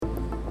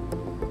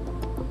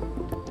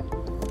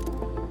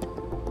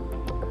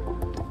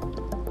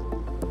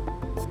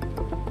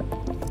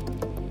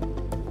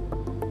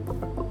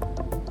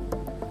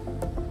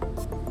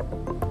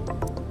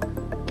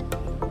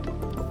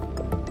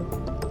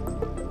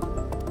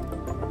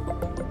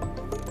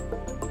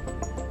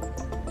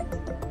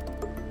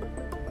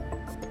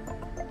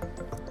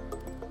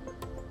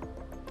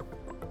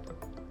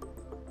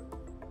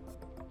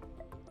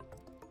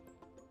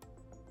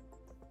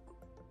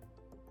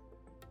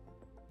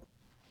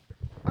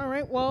All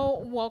right.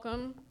 Well,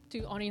 welcome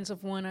to Audience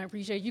of One. I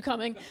appreciate you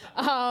coming.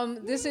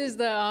 This is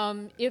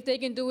the If They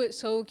Can Do It,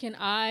 So Can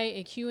I,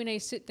 a Q&A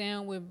sit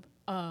down with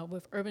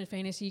urban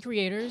fantasy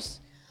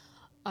creators.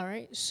 All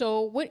right.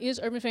 So, what is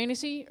urban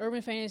fantasy?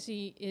 Urban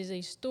fantasy is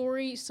a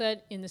story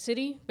set in the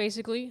city.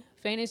 Basically,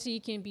 fantasy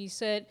can be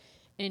set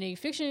in a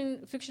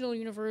fictional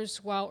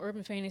universe, while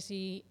urban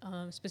fantasy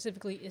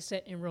specifically is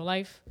set in real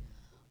life.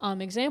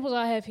 Examples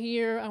I have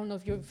here. I don't know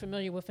if you're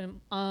familiar with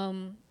them.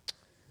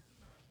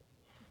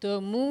 The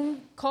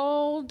Moon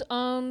Called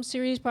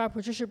series by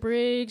Patricia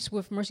Briggs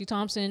with Mercy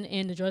Thompson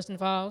and the Dresden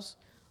Files.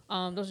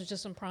 Those are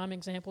just some prime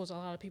examples a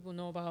lot of people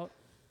know about.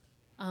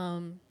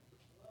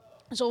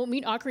 So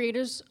meet our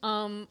creators.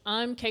 I'm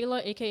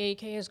Kayla, aka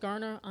KS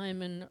Garner.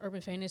 I'm an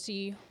urban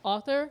fantasy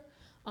author.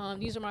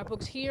 These are my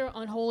books here,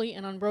 Unholy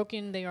and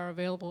Unbroken. They are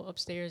available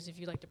upstairs if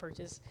you'd like to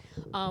purchase.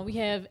 We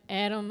have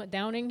Adam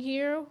Downing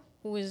here,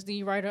 who is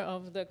the writer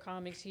of the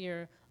comics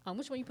here.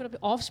 Which one you put up?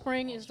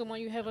 Offspring is the one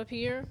you have up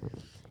here.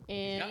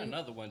 And he's got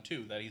another one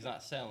too that he's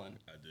not selling.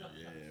 I do,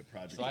 yeah.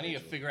 Project. So I need to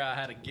figure out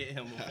how to get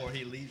him before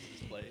he leaves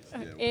this place.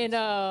 And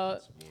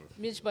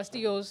Mitch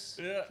Bastillo's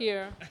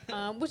here.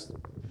 What's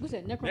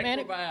that?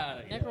 Necromantic?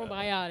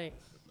 Necrobiotic.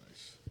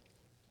 Nice.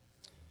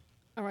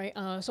 All right.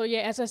 So yeah,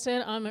 as I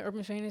said, I'm an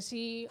urban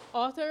fantasy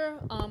author.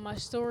 My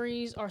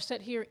stories are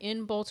set here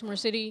in Baltimore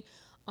City.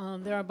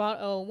 They're about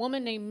a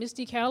woman named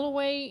Misty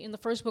Calloway. In the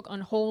first book,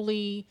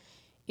 Unholy,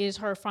 is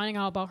her finding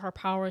out about her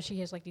powers. She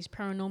has like these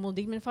paranormal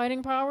demon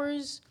fighting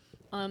powers.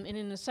 And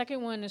in the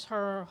second one is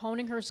her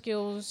honing her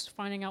skills,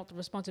 finding out the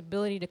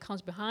responsibility that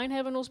comes behind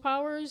having those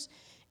powers,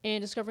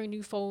 and discovering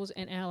new foes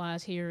and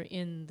allies here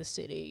in the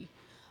city.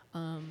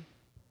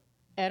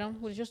 Adam,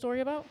 what is your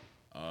story about?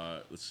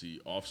 Let's see.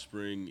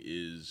 Offspring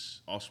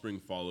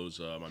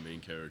follows my main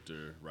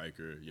character,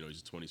 Riker. You know,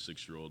 he's a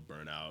 26-year-old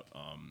burnout.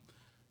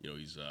 You know,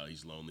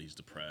 he's lonely, he's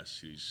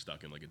depressed, he's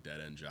stuck in like a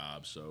dead-end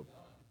job. So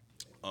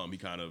he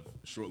kind of,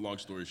 long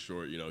story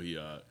short, you know,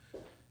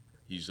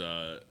 he's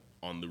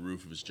on the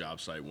roof of his job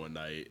site one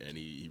night, and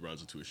he runs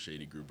into a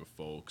shady group of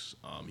folks.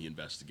 He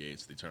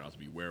investigates. They turn out to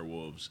be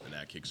werewolves, and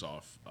that kicks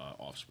off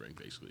Offspring,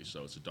 basically.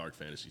 So it's a dark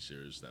fantasy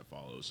series that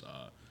follows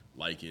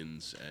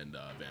lichens and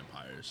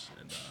vampires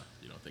and,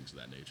 you know, things of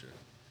that nature.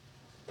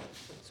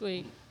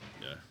 Sweet.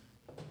 Yeah.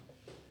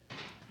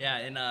 Yeah,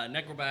 and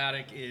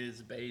Necrobiotic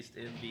is based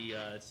in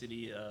the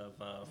city of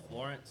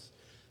Florence.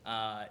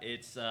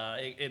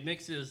 It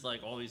mixes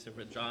like all these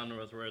different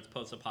genres where it's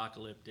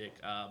post-apocalyptic,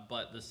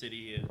 but the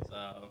city is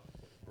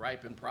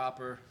ripe and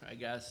proper, I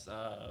guess.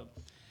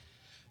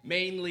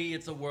 Mainly,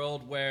 it's a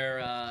world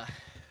where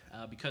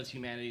because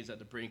humanity is at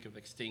the brink of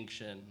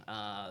extinction,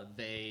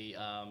 they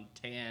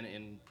tan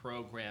and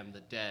program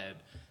the dead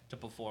to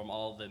perform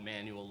all the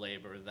manual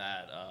labor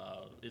that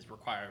is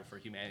required for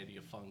humanity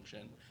to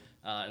function.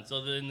 And so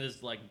in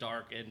this like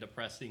dark and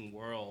depressing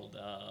world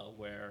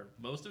where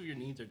most of your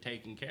needs are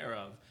taken care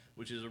of,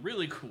 which is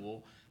really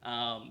cool,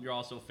 you're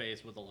also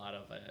faced with a lot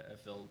of, I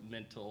feel,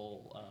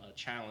 mental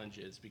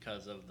challenges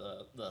because of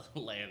the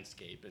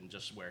landscape and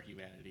just where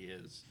humanity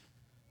is.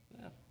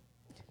 Yeah.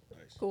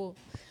 Nice. Cool.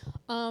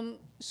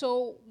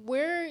 So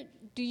where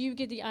do you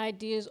get the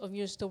ideas of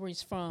your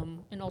stories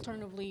from? And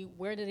alternatively,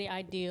 where did the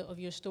idea of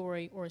your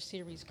story or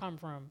series come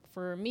from?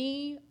 For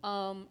me,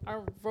 I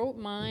wrote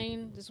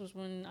mine. This was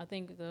when I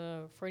think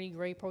the Freddie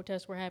Gray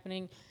protests were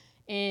happening.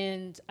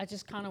 And I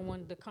just kind of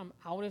wanted to come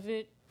out of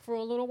it for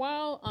a little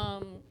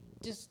while.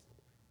 Just,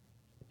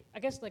 I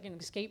guess, like an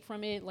escape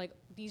from it. Like,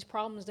 these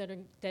problems that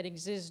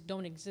exist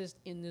don't exist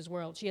in this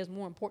world. She has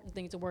more important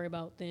things to worry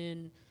about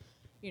than,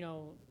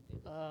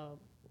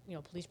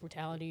 police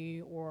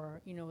brutality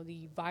or,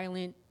 the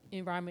violent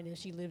environment that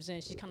she lives in.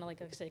 She's kind of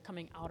like I said,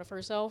 coming out of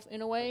herself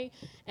in a way.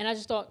 And I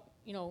just thought,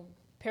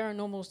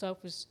 paranormal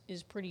stuff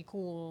is pretty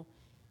cool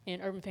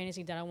and urban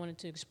fantasy that I wanted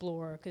to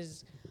explore,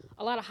 because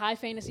a lot of high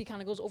fantasy kind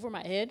of goes over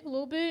my head a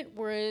little bit,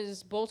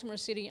 whereas Baltimore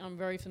City I'm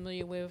very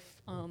familiar with.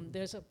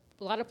 There's a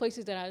lot of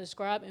places that I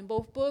describe in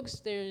both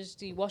books. There's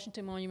the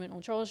Washington Monument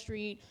on Charles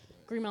Street,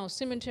 Green Mountain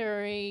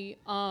Cemetery,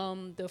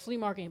 the flea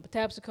market in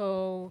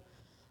Patapsco,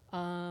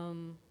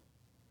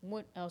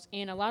 what else?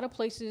 And a lot of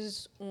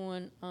places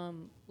on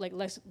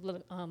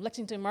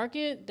Lexington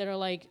Market that are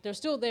like, they're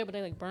still there, but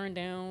they like burned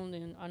down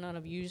and are not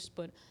of use.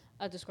 But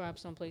I describe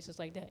some places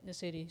like that in the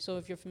city. So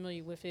if you're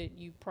familiar with it,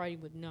 you probably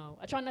would know.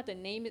 I try not to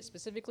name it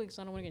specifically because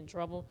I don't want to get in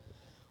trouble.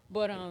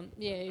 But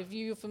if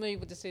you're familiar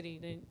with the city,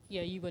 then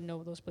you would know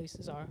what those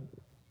places are.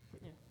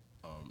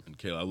 And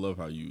Kayla, I love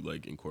how you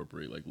like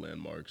incorporate like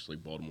landmarks,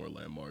 like Baltimore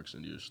landmarks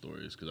into your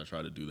stories, because I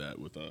try to do that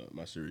with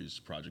my series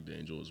Project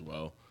Angel as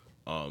well.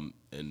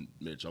 And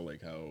Mitch, I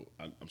like how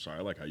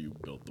you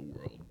built the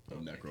world of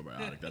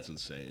Necrobiotic. That's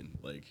insane.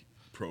 Like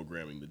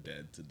programming the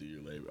dead to do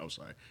your labor. I'm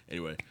sorry.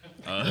 Anyway,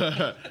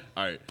 all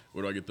right.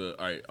 Where do I get the?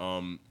 All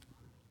right.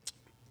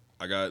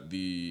 I got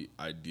the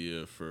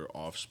idea for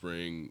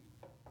Offspring.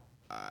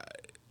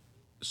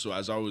 So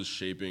as I was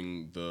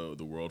shaping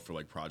the world for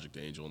like Project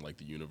Angel and like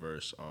the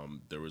universe,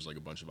 there was like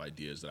a bunch of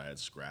ideas that I had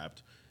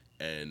scrapped,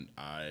 and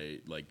I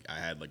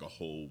had like a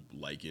whole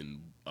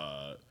Lycan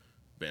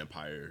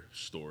vampire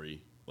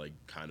story like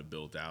kind of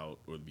built out,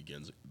 or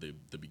the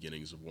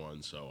beginnings of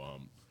one. So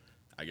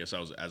I guess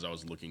as I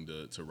was looking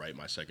to write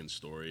my second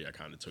story, I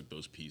kind of took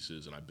those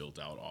pieces and I built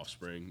out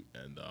Offspring,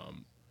 and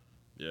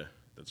yeah,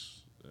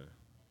 that's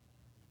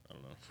I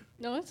don't know.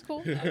 No, that's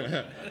cool.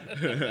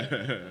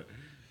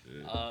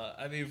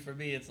 I mean, for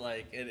me, it's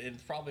like,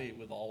 it's probably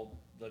with all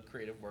the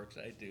creative works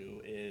I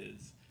do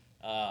is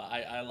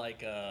I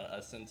like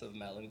a sense of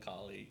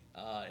melancholy,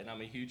 and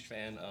I'm a huge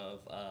fan of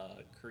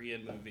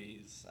Korean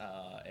movies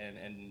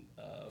and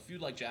a few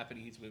like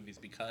Japanese movies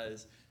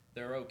because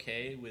they're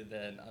okay with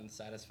an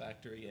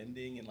unsatisfactory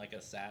ending and like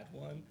a sad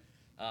one.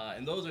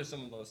 And those are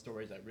some of those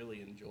stories I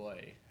really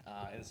enjoy.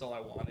 And so I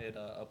wanted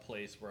a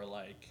place where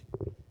like,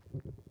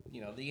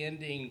 the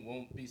ending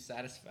won't be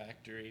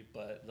satisfactory,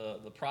 but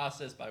the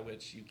process by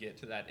which you get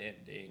to that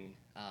ending,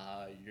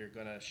 you're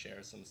gonna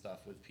share some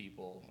stuff with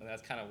people, and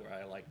that's kind of where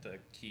I like to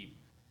keep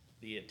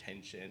the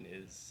attention.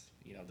 Is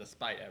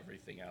despite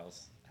everything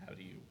else, how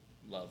do you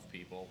love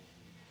people?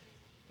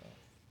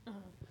 So.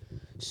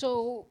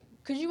 So,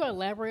 could you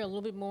elaborate a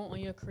little bit more on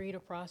your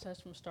creative process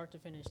from start to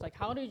finish? Like,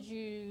 how did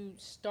you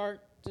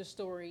start the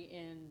story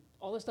and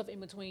all the stuff in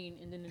between,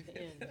 and then at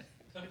the end?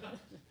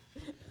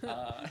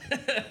 I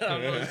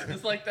don't know,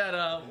 it's like that.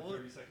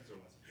 30 seconds or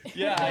less.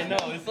 Yeah, I know.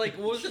 It's like,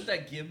 what was it,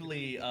 that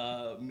Ghibli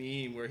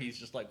meme where he's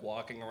just like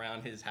walking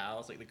around his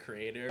house, like the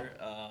creator?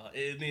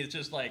 It's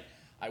just like,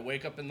 I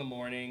wake up in the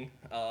morning,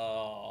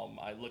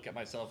 I look at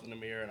myself in the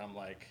mirror, and I'm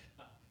like,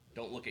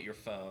 don't look at your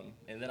phone.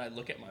 And then I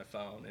look at my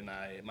phone, and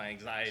my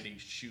anxiety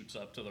shoots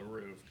up to the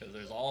roof because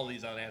there's all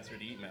these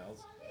unanswered emails.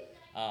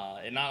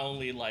 And not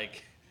only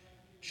like,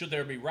 should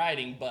there be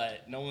writing,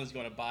 but no one's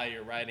going to buy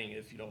your writing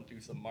if you don't do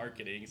some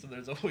marketing. So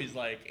there's always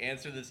like,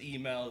 answer this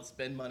email,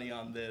 spend money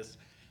on this.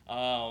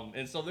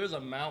 And so there's a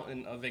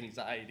mountain of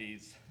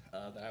anxieties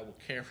that I will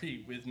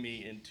carry with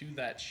me into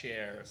that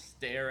chair,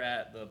 stare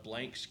at the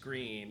blank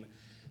screen,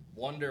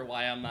 wonder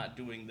why I'm not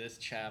doing this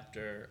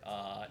chapter,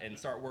 and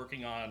start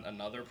working on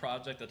another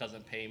project that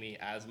doesn't pay me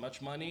as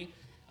much money,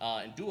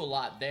 and do a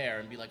lot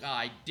there and be like,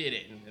 I did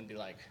it, and be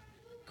like,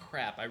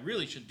 crap, I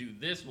really should do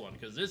this one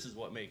because this is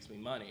what makes me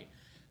money.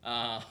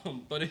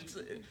 But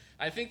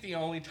I think the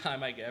only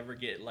time I ever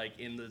get like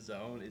in the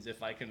zone is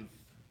if I can,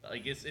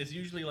 like, it's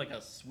usually like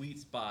a sweet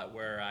spot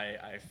where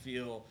I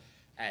feel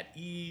at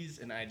ease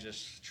and I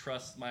just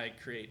trust my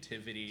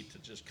creativity to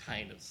just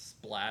kind of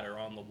splatter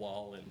on the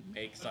wall and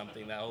make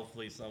something that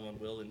hopefully someone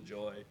will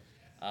enjoy.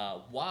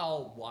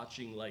 While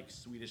watching like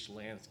Swedish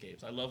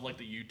landscapes. I love like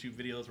the YouTube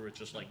videos where it's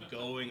just like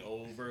going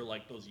over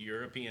like those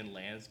European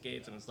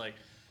landscapes, and it's like,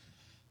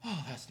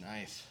 oh, that's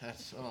nice.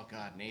 Oh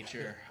God,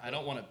 nature. I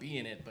don't want to be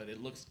in it, but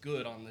it looks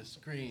good on this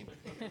screen.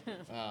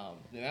 And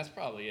that's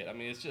probably it. I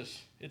mean,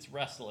 it's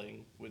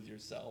wrestling with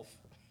yourself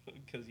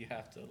because you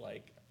have to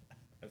like,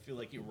 I feel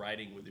like you're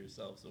writing with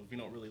yourself. So if you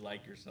don't really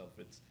like yourself,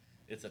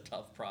 it's a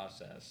tough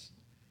process.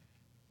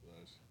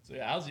 Nice. So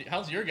yeah,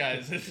 how's your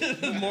guys'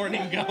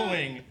 morning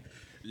going?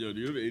 Yo,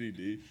 do you have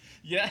ADD?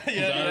 Yeah.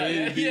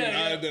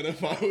 I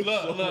identify with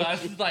Look, I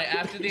was like,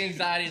 after the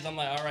anxieties, I'm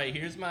like, all right,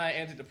 here's my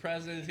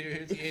antidepressants,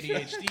 here's the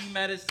ADHD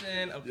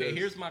medicine, okay, Yes.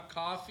 here's my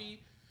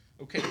coffee,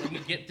 okay, let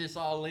me get this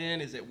all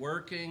in, is it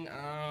working?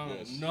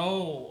 Yes.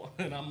 No,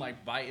 and I'm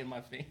like biting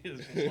my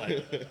fingers, just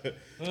like,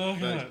 oh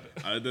God.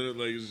 I did it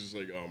like it's just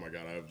like, oh my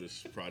god, I have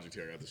this project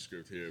here, I got the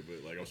script here,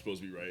 but like I'm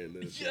supposed to be writing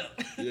this. Yeah.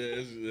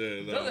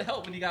 It Doesn't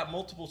help when you got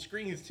multiple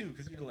screens too,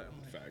 because you're like,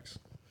 Facts.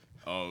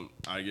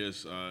 I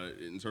guess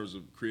in terms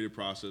of creative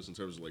process, in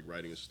terms of like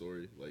writing a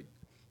story, like,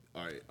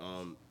 all right,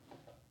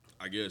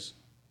 I guess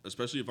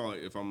especially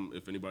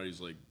if anybody's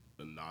like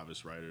a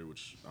novice writer,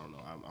 which I don't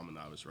know, I'm a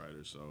novice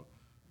writer, so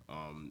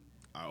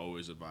I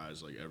always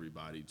advise like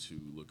everybody to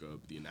look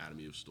up The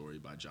Anatomy of Story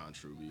by John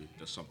Truby.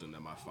 That's something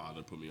that my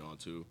father put me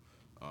onto.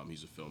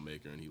 He's a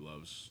filmmaker and he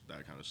loves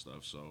that kind of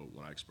stuff. So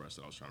when I expressed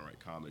that I was trying to write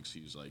comics, he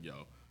was like,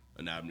 "Yo,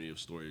 Anatomy of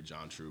Story of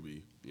John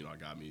Truby." I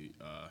got me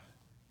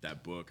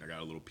that book. I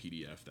got a little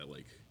PDF that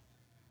like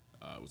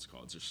what's it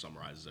called? It just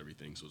summarizes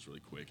everything, so it's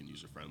really quick and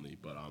user friendly.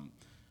 But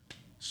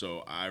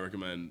so I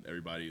recommend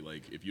everybody,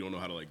 like, if you don't know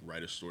how to like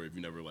write a story, if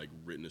you've never like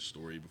written a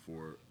story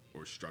before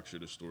or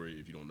structured a story,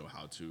 if you don't know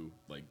how to,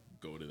 like,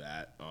 go to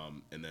that.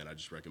 And then I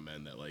just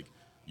recommend that like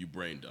you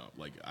brain dump.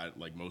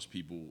 Like most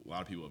people, a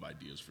lot of people have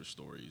ideas for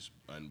stories,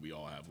 and we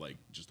all have like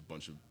just a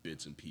bunch of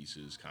bits and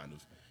pieces kind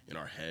of in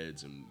our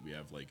heads, and we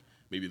have like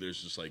maybe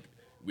there's just like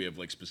we have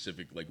like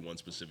specific like one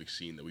specific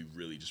scene that we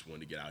really just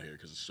wanted to get out here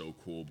because it's so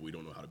cool, but we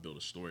don't know how to build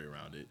a story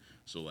around it.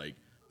 So like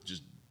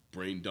just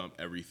brain dump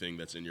everything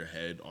that's in your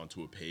head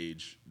onto a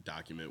page,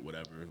 document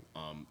whatever,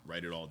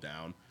 write it all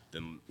down.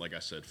 Then, like I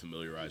said,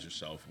 familiarize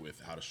yourself with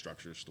how to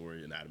structure a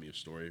story, anatomy of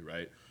story,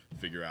 right?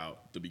 Figure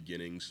out the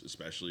beginnings,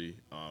 especially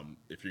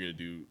if you're gonna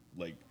do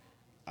like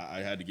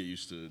I had to get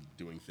used to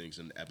doing things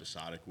in an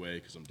episodic way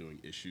because I'm doing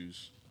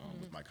issues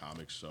with my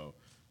comics. So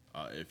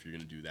if you're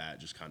gonna do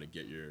that, just kind of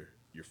get your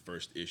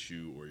first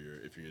issue, or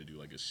if you're gonna do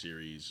like a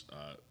series,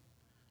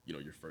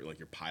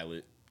 your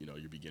pilot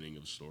your beginning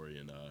of a story,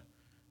 and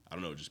I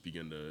don't know, just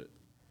begin to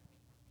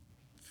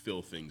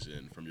fill things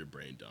in from your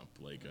brain dump,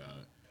 like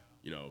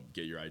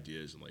get your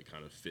ideas and like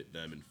kind of fit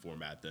them and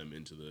format them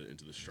into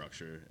the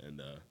structure,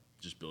 and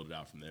just build it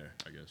out from there,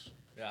 I guess.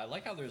 Yeah, I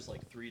like how there's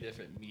like 3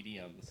 different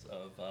mediums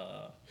of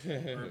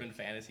urban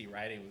fantasy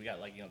writing. We got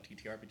like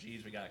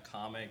TTRPGs, we got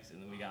comics,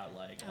 and then we got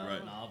like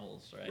Right.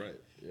 novels, right?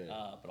 Right,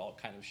 yeah. But all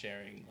kind of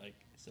sharing like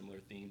similar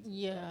themes.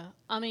 Yeah,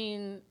 I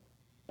mean,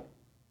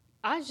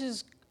 I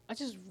just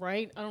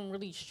write. I don't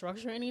really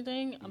structure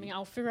anything. I mean,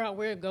 I'll figure out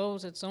where it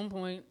goes at some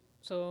point.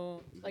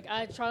 So like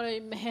I try to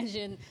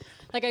imagine,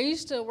 like I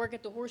used to work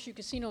at the Horseshoe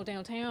Casino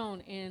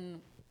downtown,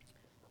 and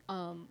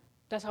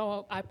that's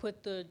how I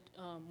put the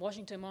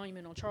Washington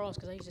Monument on Charles,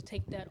 because I used to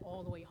take that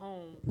all the way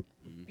home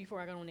before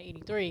I got on the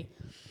 83.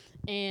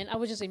 And I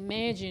would just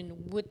imagine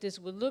what this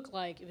would look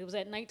like if it was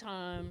at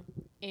nighttime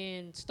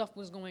and stuff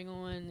was going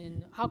on,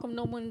 and how come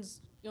no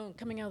one's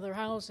coming out of their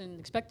house and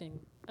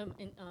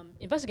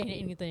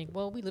investigating anything?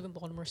 Well, we live in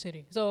Baltimore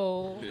City,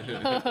 so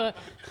yeah.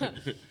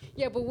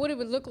 But what it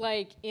would look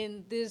like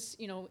in this,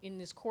 in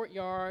this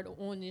courtyard,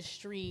 on this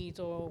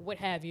street, or what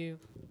have you.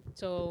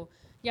 So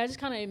yeah, I just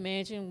kind of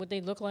imagine what they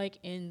look like,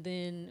 and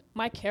then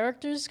my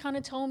characters kind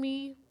of tell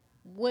me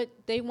what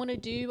they want to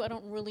do. I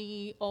don't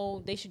really,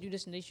 they should do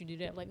this and they should do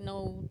that. Like,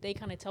 no, they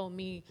kind of tell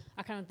me.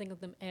 I kind of think of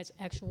them as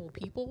actual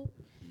people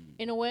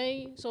in a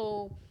way.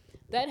 So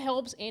that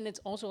helps, and it's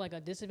also like a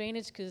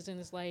disadvantage, because then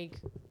it's like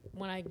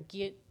when I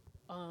get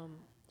a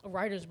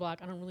writer's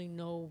block, I don't really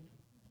know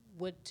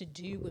what to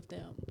do with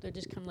them. They're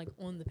just kind of like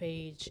on the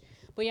page.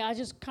 But yeah, I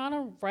just kind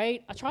of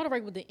write. I try to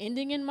write with the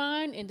ending in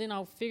mind, and then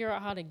I'll figure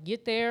out how to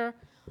get there.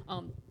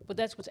 But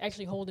that's what's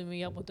actually holding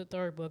me up with the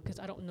 3rd book, because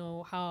I don't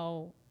know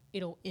how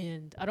it'll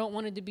end. I don't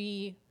want it to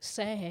be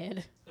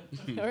sad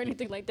or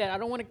anything like that. I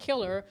don't want to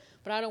kill her,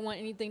 but I don't want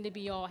anything to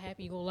be all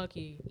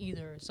happy-go-lucky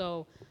either.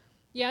 So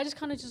yeah, I just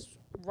kind of just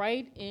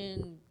write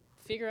and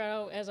figure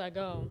out as I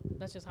go.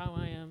 That's just how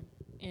I am.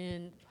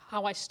 And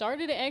how I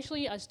started it,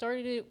 actually, I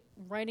started it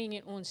writing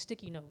it on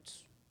sticky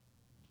notes.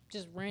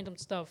 Just random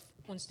stuff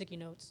on sticky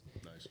notes.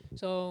 Nice.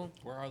 So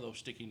Where are those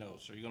sticky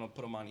notes? Are you gonna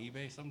put them on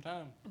eBay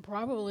sometime?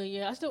 probably,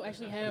 yeah. I still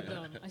actually have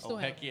them. I still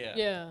have heck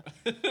yeah.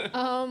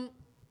 Yeah.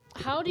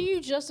 How do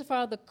you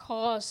justify the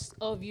cost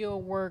of your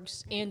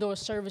works and/or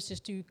services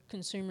to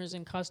consumers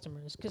and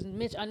customers? Because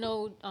Mitch, I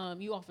know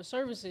you offer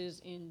services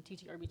in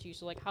TTRPG.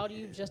 So like, how do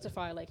you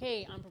justify like,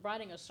 hey, I'm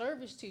providing a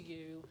service to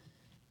you.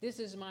 This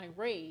is my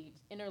rate,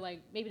 and they're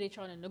like, maybe they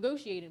try to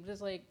negotiate it, but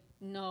it's like,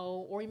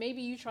 no. Or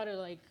maybe you try to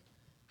like,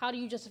 how do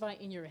you justify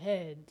it in your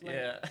head? Like,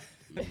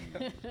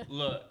 Yeah.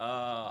 Look,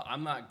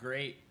 I'm not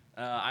great.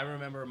 I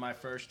remember my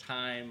first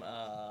time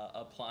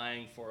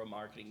applying for a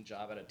marketing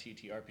job at a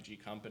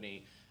TTRPG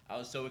company. I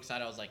was so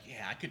excited. I was like,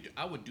 yeah,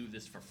 I would do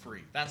this for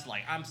free. That's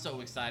like, I'm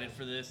so excited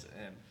for this.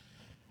 And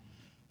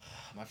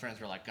my friends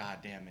were like, God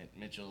damn it,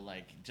 Mitchell,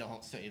 like,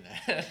 don't say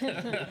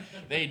that.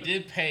 They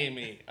did pay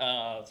me,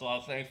 so I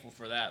was thankful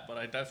for that. But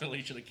I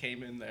definitely should have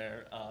came in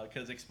there,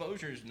 because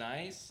exposure is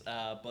nice,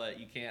 but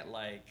you can't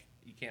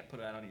put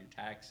it out on your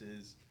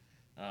taxes.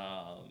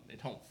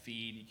 It don't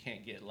feed. You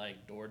can't get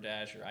like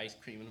DoorDash or ice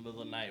cream in the middle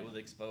of the night with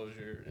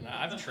exposure. And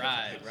I've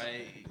tried,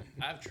 right?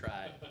 I've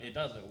tried. It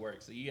doesn't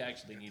work. So you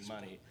actually need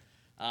money.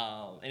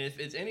 And if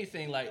it's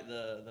anything like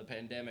the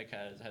pandemic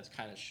has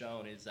kind of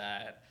shown, is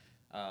that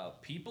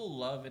people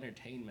love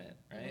entertainment,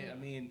 right? I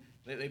mean,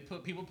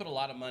 people put a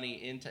lot of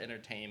money into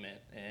entertainment,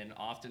 and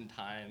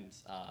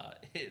oftentimes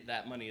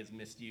that money is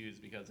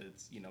misused because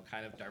it's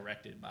kind of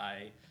directed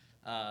by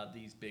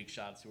these big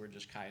shots who are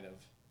just kind of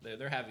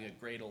they're having a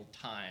great old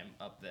time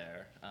up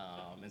there,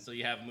 and so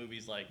you have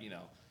movies like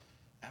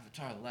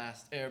Avatar: The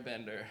Last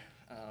Airbender,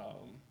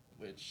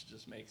 which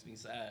just makes me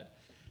sad.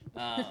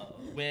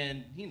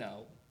 When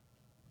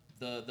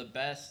the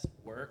best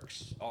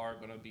works are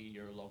gonna be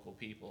your local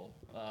people,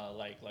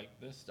 like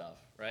this stuff,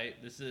 right?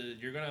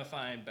 You're gonna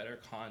find better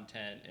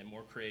content and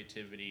more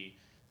creativity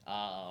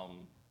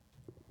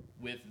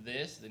with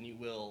this than you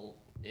will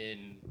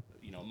in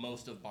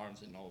most of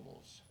Barnes and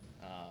Nobles,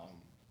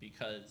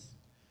 because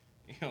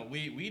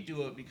we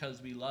do it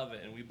because we love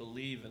it and we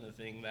believe in the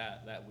thing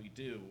that we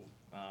do.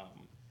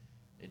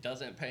 It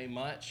doesn't pay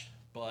much,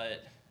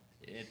 but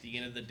at the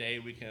end of the day,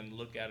 we can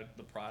look at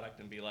the product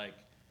and be like,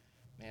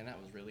 man, that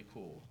was really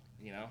cool,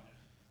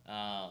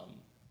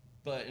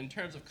 But in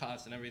terms of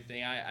cost and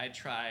everything, I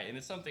try, and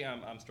it's something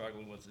I'm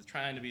struggling with, is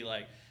trying to be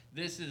like,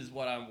 this is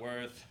what I'm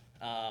worth.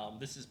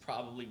 This is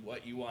probably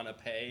what you want to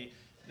pay.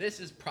 This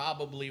is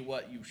probably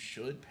what you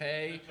should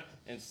pay.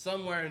 And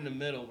somewhere in the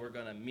middle, we're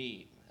going to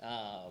meet.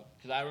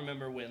 Because I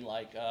remember when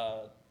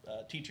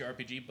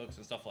TTRPG books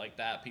and stuff like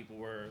that, people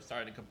were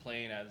starting to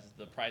complain as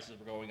the prices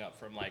were going up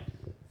from like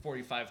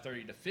 $45,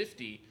 $30 to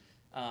 $50.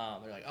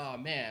 They're like, oh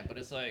man, but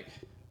it's like,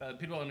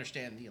 people don't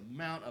understand the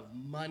amount of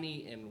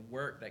money and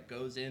work that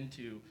goes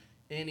into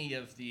any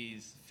of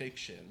these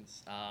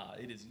fictions.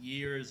 It is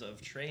years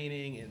of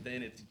training, and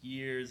then it's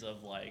years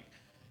of like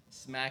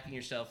smacking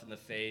yourself in the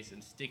face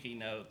and sticky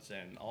notes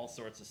and all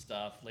sorts of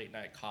stuff, late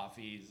night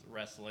coffees,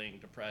 wrestling,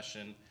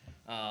 depression.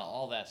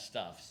 all that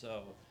stuff.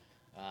 So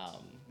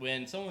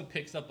when someone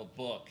picks up a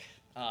book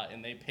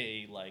and they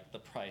pay like the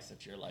price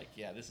that you're like,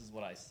 yeah, this is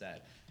what I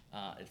said,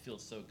 it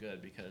feels so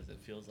good because it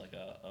feels like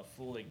a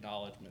full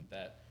acknowledgement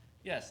that,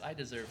 yes, I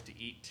deserve to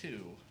eat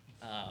too,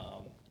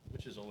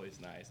 which is always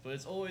nice. But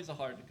it's always a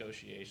hard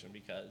negotiation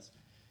because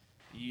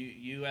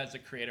you as a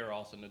creator are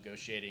also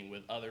negotiating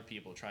with other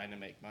people trying to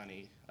make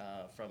money,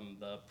 from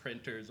the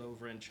printers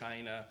over in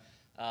China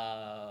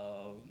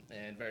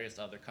and various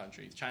other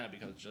countries. China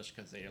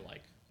because they're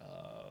like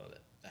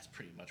that's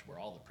pretty much where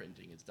all the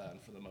printing is done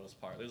for the most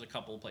part. There's a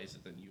couple of places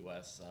in the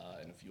U.S.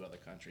 And a few other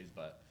countries,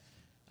 but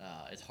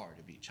it's hard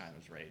to beat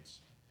China's rates.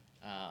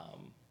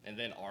 And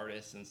then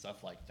artists and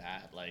stuff like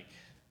that, like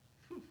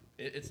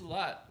it's a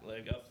lot.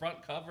 Like a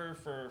front cover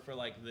for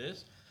like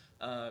this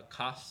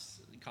costs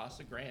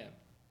 $1,000.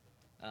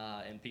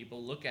 And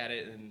people look at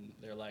it and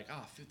they're like,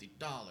 oh, $50.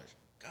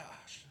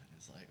 Gosh. And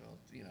it's like, well,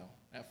 you know,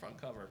 that front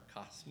cover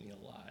costs me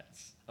a lot.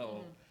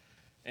 So,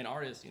 and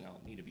artists, you know,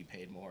 need to be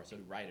paid more. So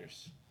do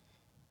writers.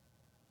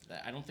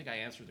 I don't think I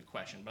answered the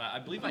question, but I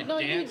believe I No,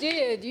 danced.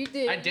 you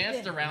did. I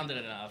danced around it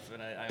enough,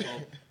 and I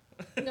hope.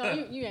 No,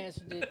 you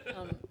answered it.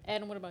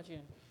 Adam, what about you?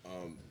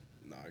 No,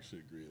 I actually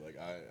agree. Like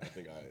I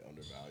think I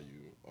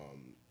undervalue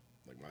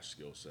like my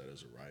skill set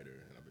as a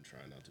writer, and I've been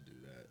trying not to do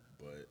that.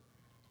 But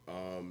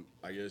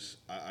I guess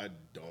I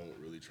don't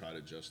really try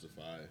to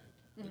justify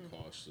the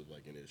cost of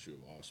like an issue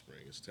of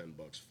Offspring. It's $10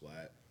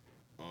 flat.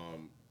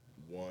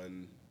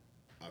 One,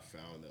 I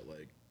found that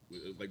like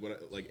when I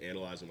like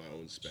analyzing my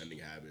own spending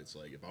habits,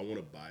 like if I want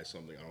to buy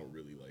something, I don't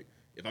really like.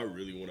 If I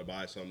really want to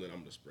buy something, I'm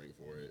gonna spring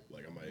for it.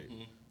 Like I might,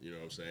 you know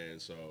what I'm saying?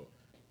 So.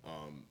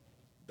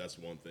 That's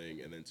one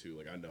thing, and then two,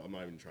 like I know I'm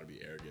not even trying to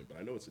be arrogant, but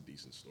I know it's a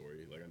decent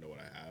story. Like I know what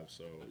I have,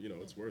 so you know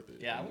it's worth it.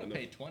 Yeah, I would have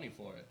paid $20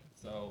 for it.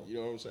 So you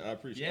know what I'm saying? I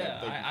appreciate.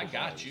 Yeah, I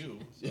got you.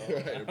 So.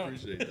 Yeah, I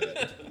appreciate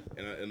that.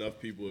 And enough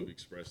people have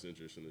expressed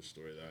interest in this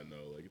story that I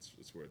know like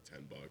it's worth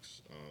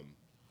 $10.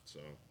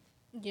 So.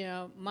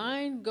 Yeah,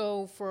 mine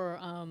go for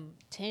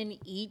 10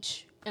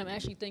 each. I'm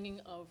actually thinking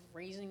of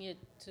raising it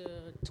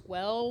to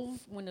 12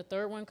 when the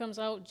third one comes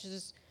out,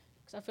 just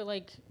because I feel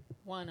like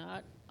why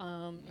not?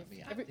 I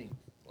think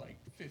like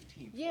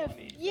 15, Yeah,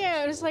 20.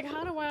 yeah. It's like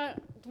how do I?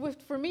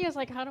 For me, it's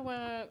like how do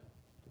I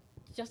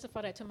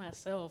justify that to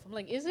myself? I'm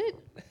like, is it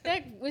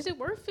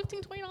worth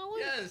 $15, $20?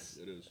 Yes.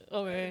 It is.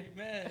 Okay,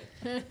 Man.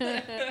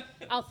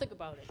 I'll think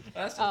about it.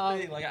 That's the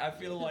thing. Like, I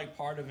feel like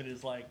part of it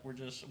is like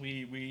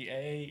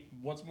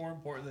what's more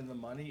important than the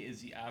money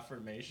is the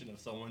affirmation of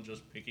someone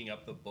just picking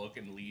up the book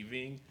and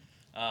leaving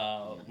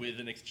with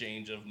an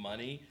exchange of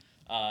money.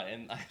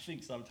 And I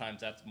think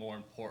sometimes that's more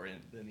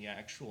important than the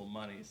actual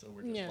money. So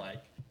we're just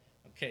like,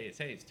 okay, it's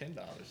 $10.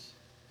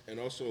 And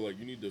also, like,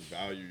 you need to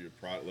value your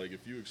product. Like,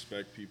 if you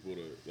expect people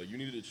to, like, you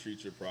need to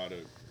treat your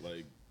product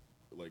like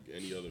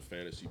any other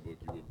fantasy book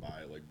you would buy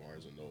at, like,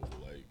 Barnes & Noble.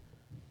 Like,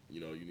 you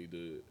know, you need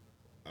to,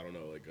 I don't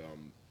know, like,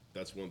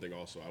 that's one thing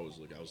also I was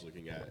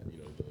looking at, you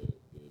know,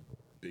 the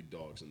big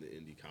dogs in the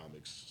indie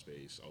comics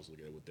space. I was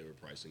looking at what they were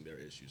pricing their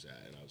issues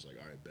at, and I was like,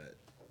 all right, bet.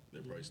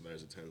 They're pricing that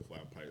as a 10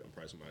 flat. I'm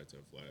pricing mine at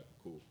 10 flat.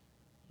 Cool.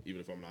 Even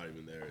if I'm not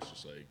even there, it's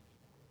just like,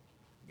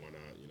 why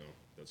not? You know,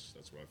 that's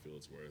what I feel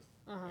it's worth.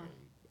 I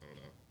don't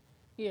know.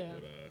 Yeah.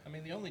 But, I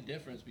mean, the only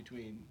difference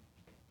between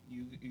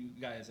you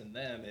guys and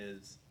them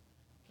is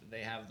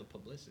they have the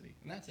publicity,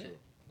 and that's it.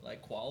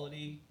 Like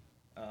quality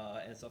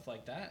and stuff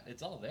like that,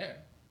 it's all there.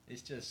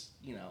 It's just,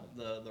 you know,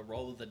 the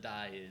roll of the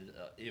die is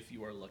if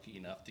you are lucky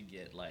enough to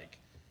get like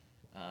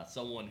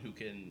someone who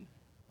can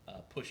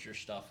push your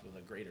stuff with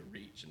a greater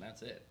reach, and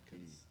that's it.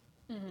 Because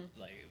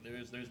like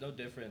there's no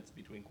difference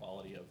between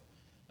quality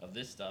of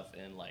this stuff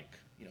and like,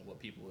 you know, what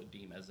people would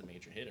deem as the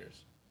major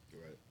hitters.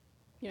 right.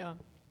 Yeah.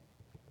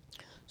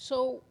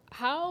 So,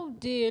 how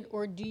did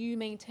or do you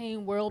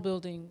maintain world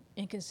building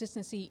and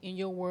consistency in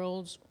your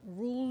world's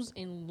rules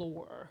and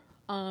lore?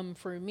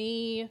 For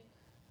me,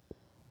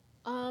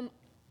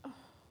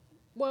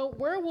 well,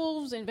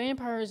 werewolves and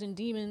vampires and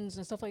demons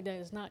and stuff like that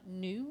is not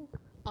new.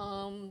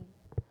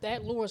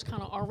 That lore is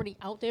kind of already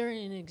out there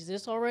and it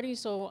exists already,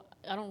 so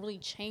I don't really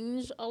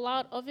change a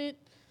lot of it.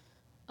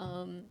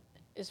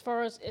 As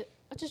far as it,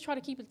 I just try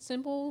to keep it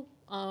simple.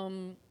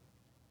 You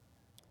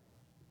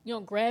know,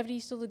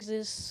 gravity still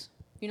exists.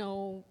 You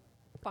know,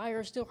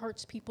 fire still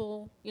hurts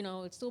people. You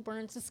know, it still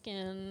burns the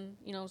skin.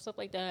 You know, stuff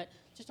like that.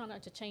 Just try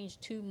not to change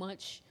too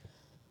much.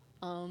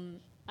 I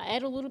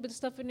add a little bit of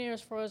stuff in there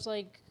as far as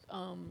like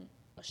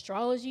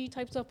astrology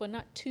type stuff, but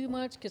not too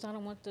much because I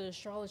don't want the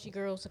astrology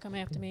girls to come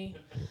after me.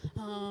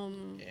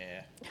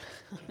 Yeah.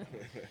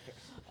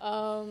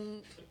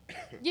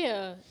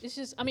 Yeah, it's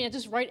just, I mean, I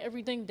just write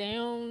everything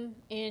down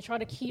and try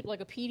to keep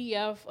like a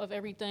PDF of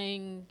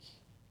everything.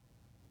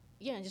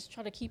 Yeah, and just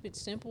try to keep it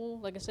simple.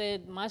 Like I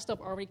said, my stuff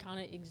already kind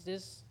of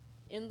exists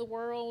in the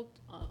world.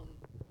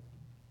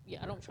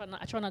 Yeah,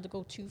 I try not to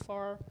go too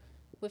far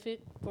with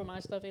it for my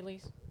stuff at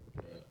least.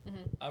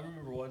 I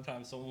remember one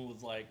time someone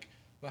was like,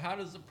 "But how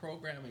does the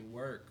programming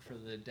work for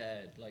the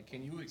dead? Like,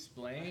 can you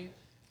explain?"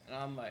 And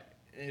I'm like,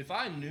 if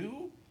I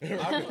knew,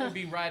 I wouldn't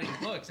be writing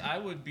books. I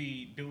would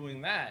be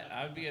doing that.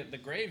 I would be at the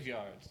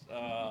graveyards.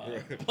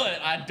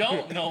 But I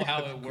don't know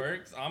how it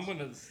works. I'm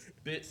gonna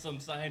spit some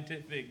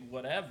scientific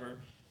whatever,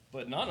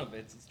 but none of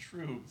it's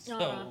true. So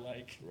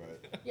like,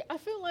 Right. Yeah, I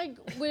feel like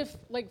with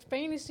like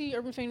fantasy,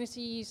 urban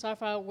fantasy,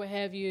 sci-fi, what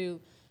have you,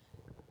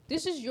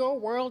 this is your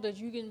world that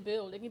you can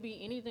build. It can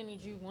be anything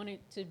that you want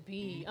it to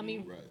be. I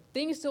mean, Right.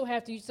 things still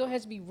have to. Still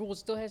has to be rules.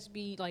 Still has to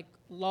be like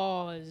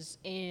laws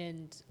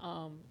and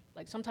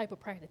like some type of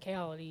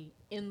practicality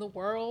in the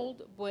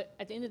world. But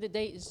at the end of the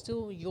day, it's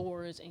still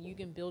yours, and you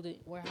can build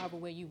it however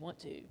way you want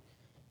to.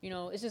 You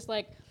know, it's just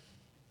like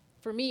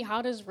for me,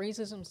 how does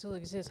racism still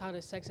exist? How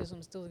does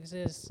sexism still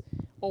exist?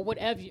 Or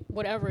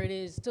whatever it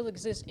is, still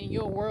exists in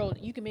your world.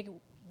 You can make it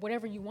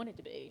whatever you want it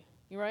to be.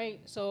 Right?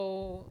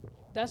 So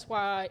that's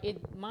why in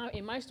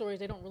my stories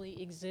they don't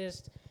really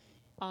exist.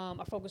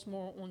 I focus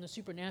more on the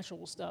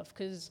supernatural stuff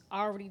because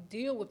I already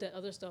deal with that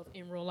other stuff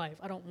in real life.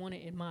 I don't want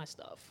it in my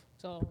stuff.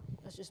 So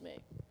that's just me.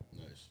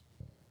 Nice.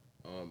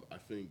 I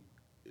think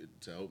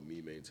to help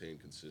me maintain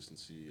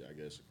consistency, I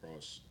guess,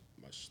 across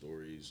my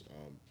stories,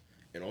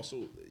 and also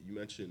you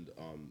mentioned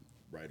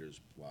writer's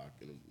block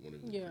in one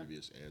of the Yeah.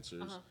 previous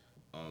answers.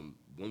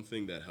 One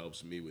thing that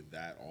helps me with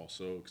that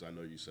also, because I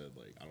know you said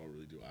like I don't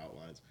really do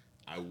outlines.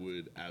 I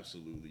would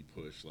absolutely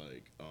push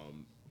like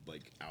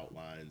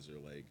outlines or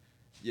like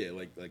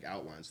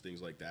outlines,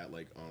 things like that,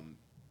 like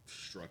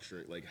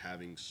structuring, like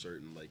having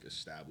certain like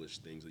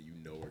established things that you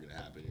know are gonna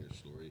happen in your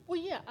story.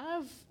 Well, yeah,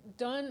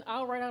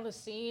 I'll write out a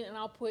scene and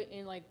I'll put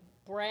in like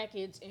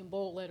brackets in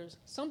bold letters.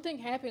 Something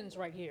happens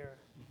right here.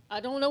 I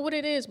don't know what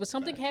it is, but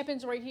something Facts.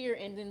 happens right here,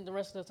 and then the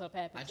rest of the stuff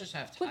happens. I just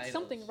have put titles.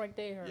 something right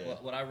there. Yeah.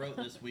 what I wrote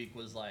this week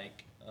was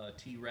like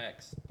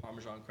T-Rex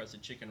Parmesan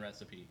crusted chicken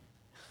recipe,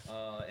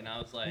 and I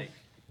was like,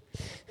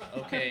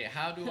 okay,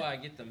 how do I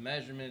get the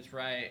measurements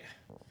right?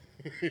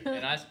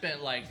 And I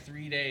spent like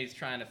 3 days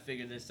trying to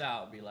figure this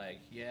out. Be like,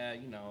 yeah,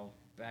 you know,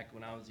 back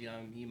when I was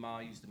young, me and Ma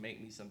used to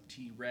make me some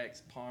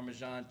T-Rex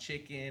Parmesan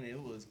chicken.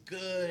 It was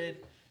good.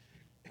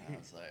 And I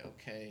was like,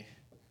 okay.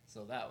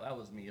 So that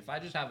was me. If I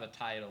just have a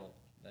title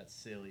that's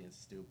silly and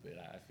stupid,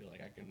 I feel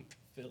like I can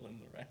fill in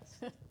the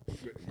rest.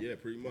 Yeah,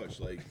 pretty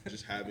much. Like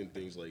just having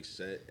things like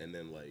set, and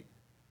then like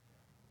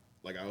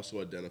I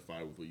also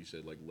identify with what you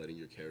said, like letting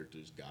your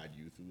characters guide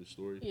you through the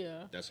story.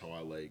 Yeah. That's how I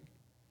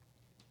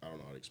don't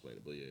know how to explain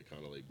it, but yeah,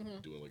 kind of like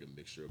doing like a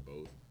mixture of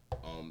both.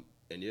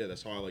 And yeah,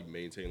 that's how I like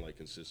maintain like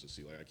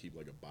consistency. Like I keep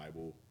like a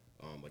Bible,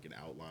 like an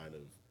outline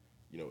of,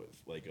 you know,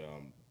 like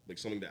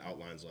something that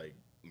outlines like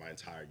my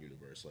entire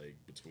universe, like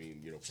between,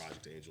 you know,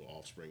 Project Angel,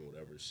 Offspring,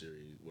 whatever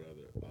series,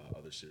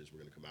 other series we're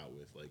gonna come out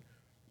with, like,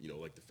 you know,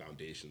 like the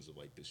foundations of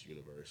like this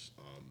universe.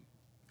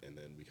 And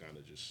then we kind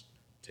of just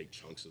take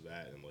chunks of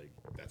that, and like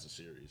that's a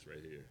series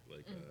right here.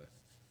 Like,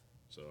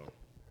 so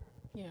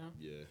Yeah.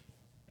 yeah.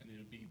 I need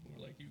to be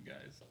more like you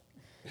guys.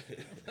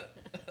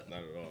 Not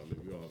at all. I mean,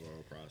 we all have our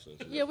own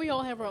process. Yeah, we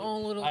all have our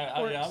own little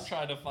quirks. I'm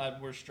trying to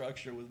find more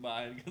structure with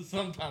mine because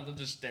sometimes I'm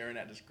just staring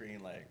at the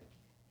screen like.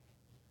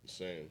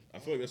 Same. I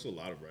feel like that's a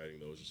lot of writing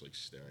though. Is just like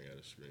staring at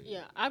a screen.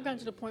 Yeah, I've gotten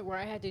to the point where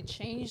I had to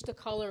change the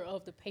color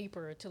of the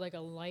paper to like a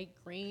light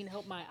green,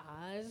 help my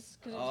eyes,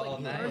 because it was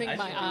like nice. burning I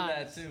my should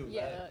eyes. do that too.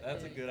 Yeah,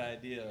 That's a good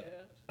idea.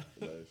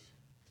 Yeah. Nice.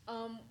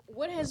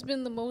 What has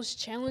been the most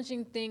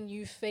challenging thing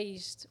you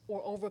faced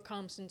or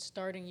overcome since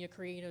starting your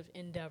creative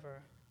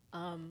endeavor?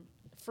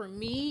 For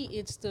me,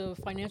 it's the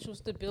financial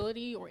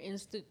stability or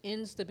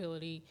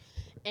instability,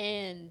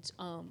 and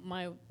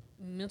my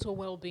mental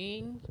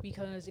well-being,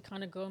 because it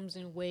kind of comes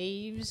in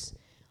waves,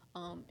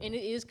 and it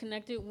is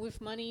connected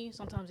with money.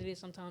 Sometimes it is,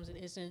 sometimes it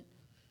isn't.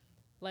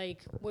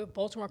 Like with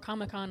Baltimore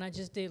Comic Con I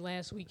just did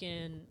last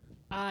weekend,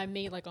 I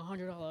made like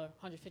 $100,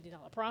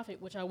 $150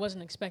 profit, which I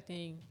wasn't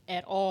expecting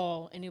at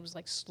all, and it was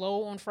like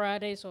slow on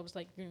Friday, so I was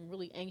like getting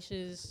really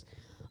anxious.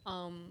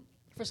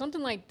 For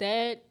something like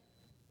that,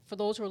 for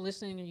those who are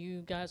listening and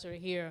you guys are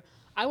here,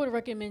 I would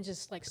recommend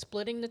just like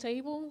splitting the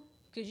table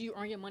because you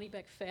earn your money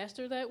back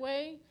faster that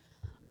way.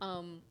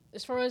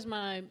 As far as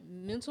my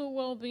mental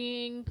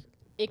well-being,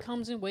 it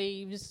comes in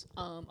waves.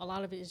 A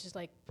lot of it is just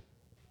like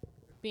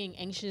being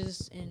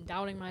anxious and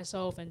doubting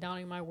myself and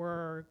doubting my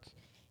work,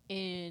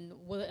 and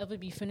will it ever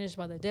be finished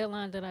by the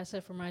deadline that I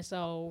set for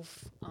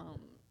myself?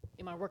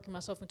 Am I working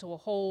myself into a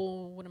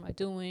hole? What am I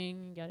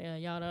doing? Yada, yada,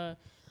 yada.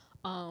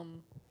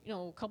 You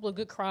know, a couple of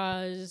good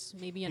cries,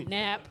 maybe a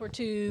nap or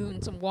two,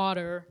 and some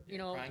water, you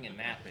know. Crying and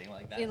napping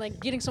like that. And like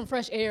getting some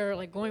fresh air,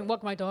 like going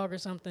walk my dog or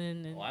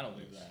something. And I don't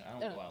do that. I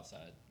don't go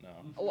outside. No.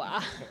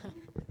 Wow.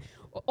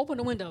 Or open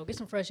the window, get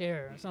some fresh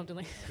air or something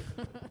like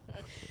that.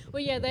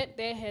 Well, yeah, that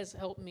has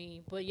helped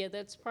me. But yeah,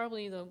 that's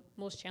probably the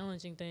most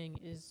challenging thing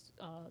is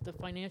the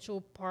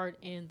financial part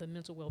and the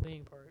mental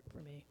well-being part for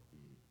me.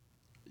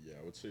 Yeah,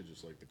 I would say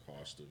just like the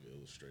cost of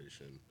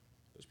illustration.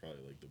 That's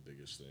probably like the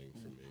biggest thing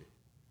for me.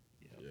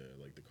 Yep.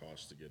 Yeah, like the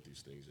cost to get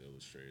these things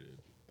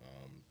illustrated,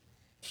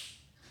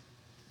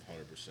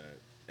 100%.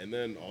 And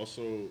then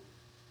also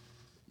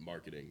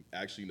Marketing.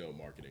 Actually, no,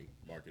 marketing.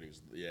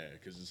 Marketing's, yeah,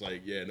 because it's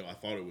like, yeah, no, I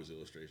thought it was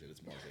illustration.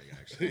 It's marketing,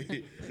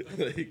 actually.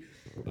 like,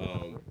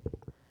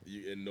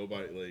 and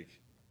nobody,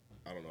 like,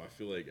 I don't know. I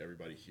feel like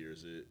everybody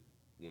hears it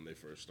when they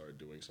first start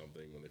doing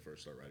something, when they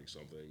first start writing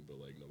something, but,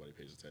 like, nobody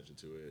pays attention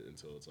to it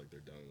until it's, like,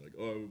 they're done. Like,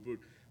 oh, I have a book.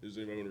 Does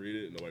anybody want to read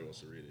it? And nobody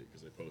wants to read it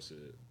because they posted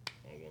it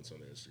once on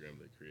their Instagram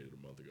they created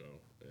a month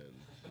ago.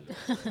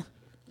 And,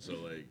 so,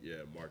 like,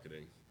 yeah,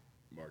 marketing.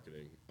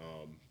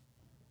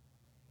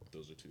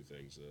 Those are two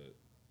things that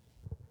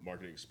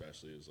marketing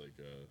especially is like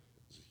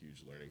is a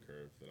huge learning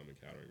curve that I'm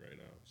encountering right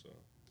now. So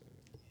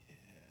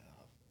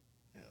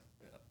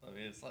Yeah. I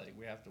mean, it's like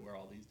we have to wear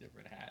all these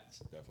different hats.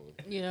 definitely.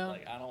 Yeah.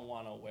 Like, I don't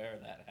want to wear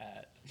that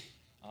hat.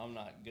 I'm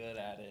not good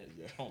at it.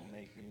 Yeah. Don't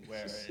make me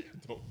wear it.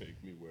 Don't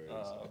make me wear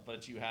it.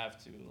 But you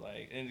have to,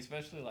 like, and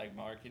especially like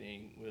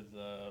marketing with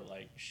the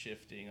like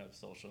shifting of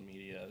social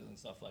media and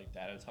stuff like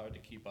that. It's hard to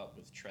keep up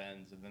with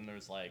trends. And then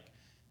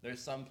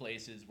there's some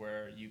places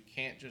where you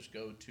can't just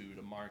go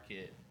to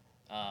market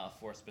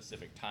for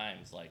specific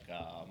times. Like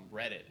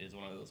Reddit is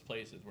one of those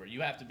places where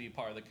you have to be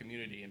part of the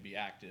community and be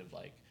active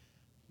like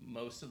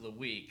most of the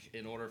week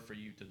in order for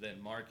you to then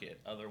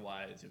market.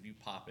 Otherwise, if you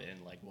pop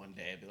in like one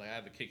day and be like, I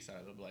have a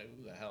Kickstarter, they'll be like,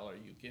 who the hell are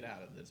you? Get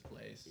out of this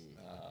place.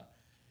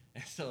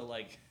 And so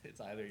like it's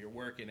either you're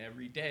working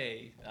every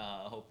day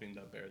hoping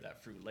to bear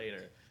that fruit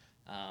later,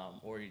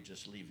 or you're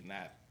just leaving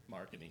that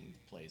marketing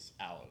place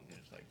out and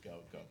it's like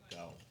go.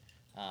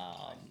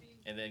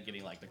 And then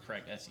getting like the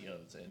correct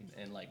SEOs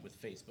and like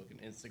with Facebook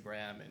and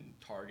Instagram and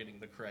targeting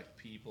the correct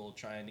people,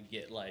 trying to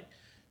get like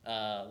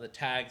the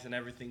tags and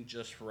everything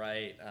just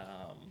right.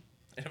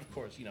 And of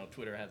course, you know,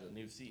 Twitter has a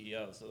new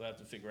CEO, so they have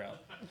to figure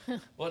out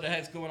what the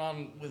heck's going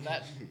on with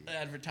that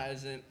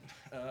advertisement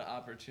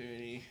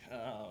opportunity.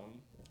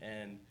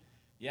 And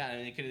yeah, I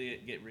mean, it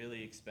could get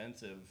really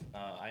expensive.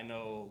 I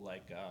know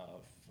like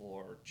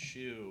for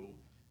Chew,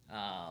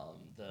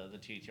 the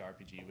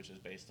TTRPG, which is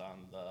based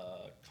on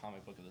the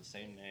comic book of the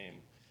same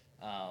name.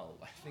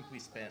 I think we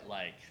spent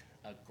like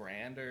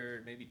 $1,000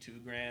 or maybe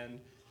 $2,000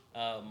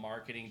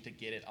 marketing to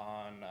get it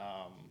on.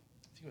 I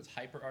think it was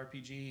Hyper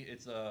RPG.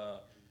 It's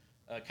a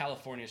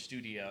California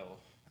studio,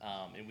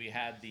 and we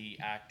had the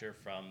actor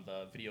from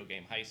the video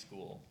game High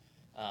School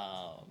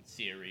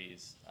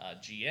series,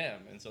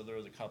 GM, and so there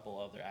was a couple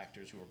other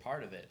actors who were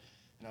part of it.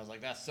 And I was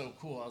like, that's so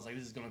cool. I was like,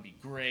 this is gonna be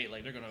great.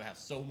 Like they're gonna have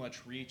so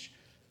much reach.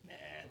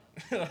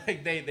 Man,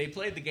 like they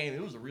played the game.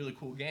 It was a really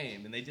cool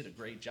game, and they did a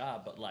great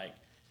job. But like,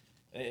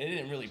 it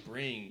didn't really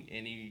bring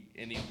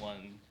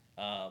anyone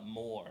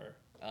more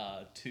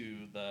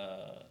to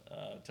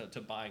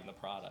to buying the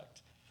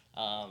product.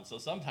 So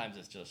sometimes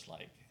it's just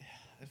like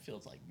it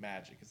feels like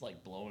magic. It's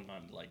like blowing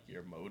on like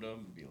your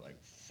modem and be like,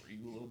 "Are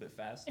you a little bit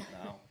fast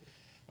now?"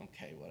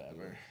 Okay,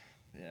 whatever.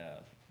 Yeah,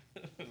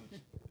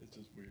 it's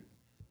just weird.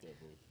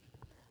 Definitely.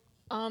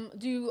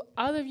 Do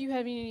either of you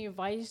have any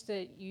advice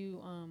that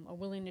you are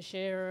willing to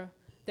share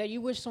that you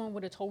wish someone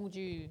would have told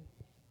you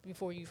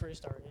before you first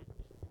started?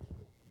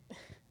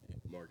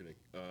 Marketing.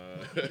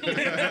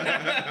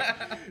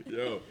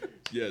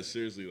 Yeah,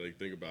 seriously, like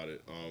think about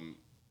it.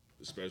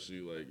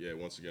 Especially like, yeah,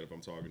 once again, if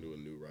I'm talking to a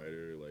new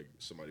writer, like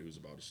somebody who's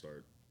about to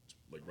start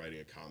like writing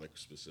a comic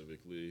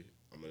specifically,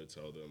 I'm gonna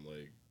tell them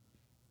like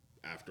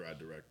after I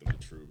direct them to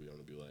Truby, I'm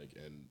gonna be like,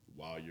 and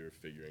while you're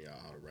figuring out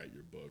how to write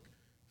your book,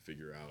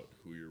 figure out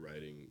who you're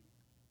writing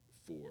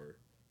for,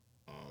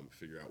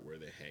 figure out where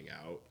they hang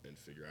out, and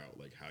figure out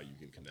like how you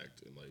can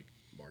connect and like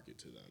market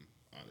to them,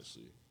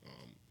 honestly.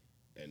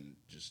 And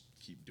just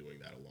keep doing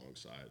that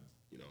alongside,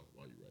 you know,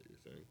 while you write your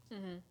thing.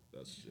 Mm-hmm.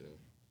 That's,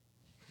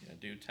 Yeah,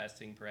 do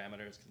testing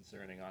parameters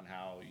concerning on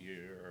how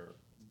you're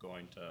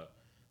going to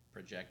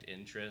project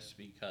interest,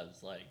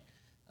 because like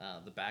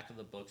the back of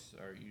the books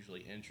are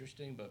usually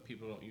interesting, but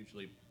people don't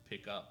usually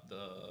pick up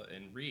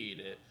and read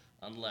it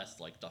unless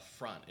like the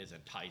front is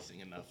enticing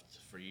enough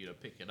for you to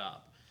pick it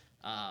up.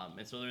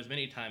 And so there's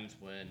many times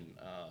when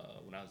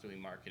I was doing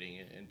marketing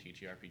in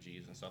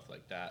TTRPGs and stuff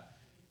like that,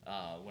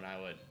 when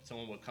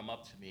someone would come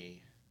up to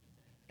me,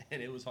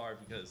 and it was hard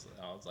because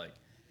I was like,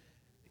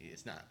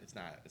 it's not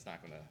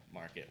going to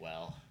market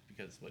well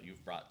because what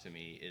you've brought to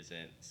me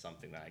isn't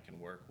something that I can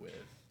work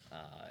with,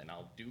 and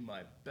I'll do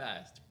my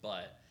best,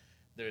 but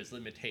there's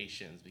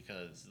limitations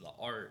because the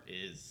art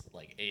is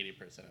like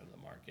 80% of the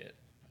market,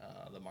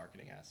 the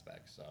marketing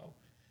aspect. So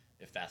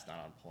if that's not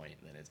on point,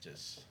 then it's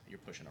just you're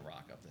pushing a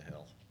rock up the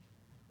hill.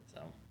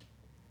 So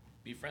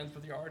be friends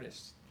with your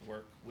artists,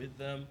 work with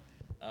them,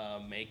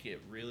 make it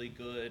really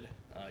good,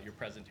 your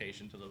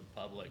presentation to the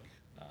public,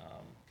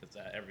 because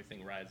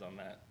everything rides on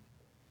that.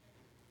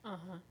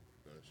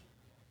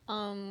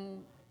 nice.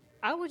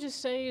 I would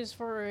just say, as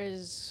far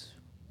as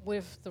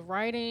with the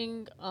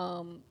writing,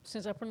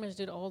 since I pretty much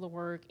did all the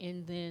work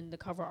and then the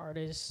cover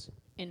artist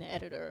and the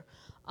editor,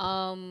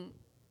 I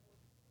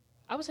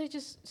would say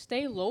just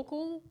stay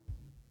local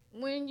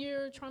when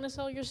you're trying to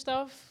sell your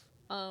stuff.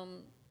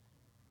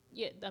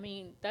 Yeah, I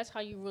mean, that's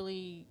how you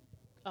really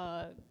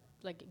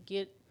like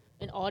get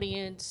an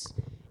audience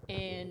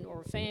and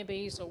or fan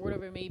base or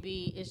whatever it may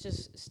be, it's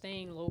just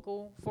staying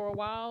local for a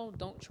while.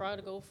 Don't try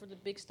to go for the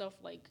big stuff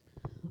like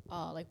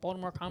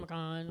Baltimore Comic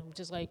Con, which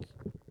is like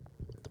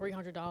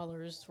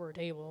 $300 for a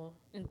table,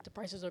 and the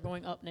prices are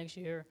going up next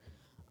year.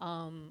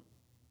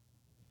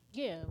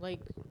 Yeah,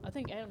 like I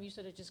think Adam, you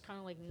said it, just kind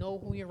of like know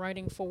who you're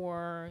writing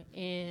for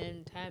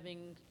and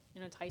having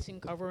an enticing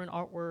cover and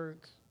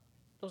artwork.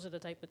 Those are the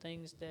type of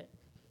things that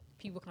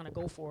people kind of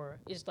go for.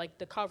 It's like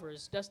the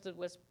covers. That's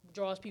what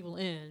draws people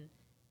in,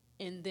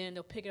 and then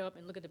they'll pick it up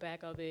and look at the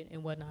back of it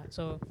and whatnot.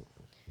 So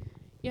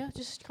yeah,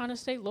 just kind of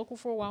stay local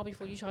for a while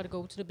before you try to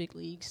go to the big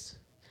leagues.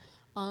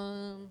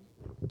 Do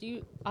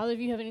you either of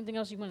you have anything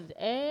else you wanted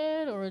to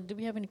add, or do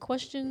we have any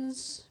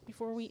questions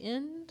before we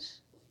end?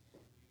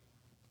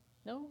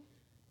 No?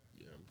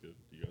 Yeah, I'm good.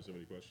 Do you guys have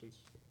any questions?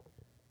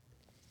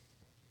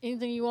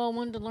 Anything you all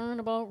wanted to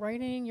learn about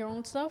writing your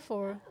own stuff, I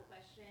or? have a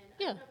question.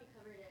 Yeah. I don't know if you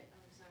covered it.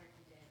 I'm sorry if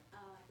you did.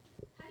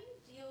 How do you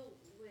deal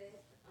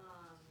with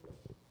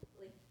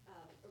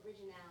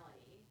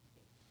originality?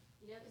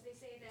 You know, because they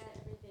say that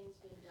everything's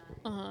been done.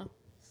 Uh-huh.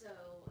 So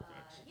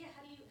yeah,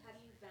 how do you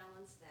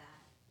balance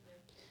that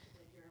with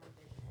your own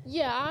vision?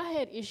 Yeah, I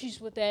had issues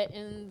with that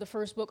in the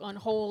first book,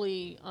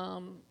 Unholy.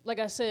 Like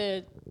I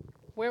said,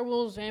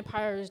 werewolves,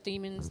 vampires,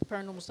 demons,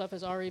 paranormal stuff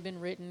has already been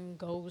written,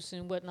 ghosts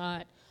and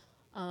whatnot.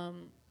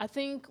 I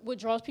think what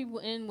draws people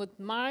in with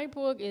my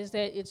book is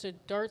that it's a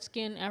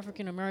dark-skinned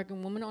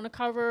African-American woman on the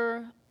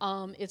cover.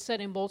 It's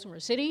set in Baltimore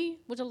City,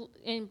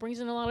 and brings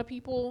in a lot of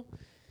people.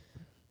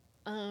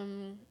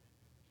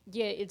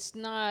 Yeah, it's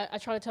not, I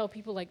try to tell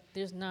people, like,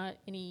 there's not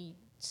any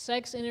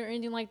sex in it or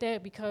anything like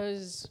that,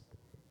 because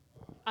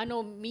I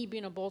know, me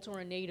being a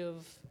Baltimore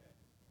native,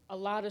 a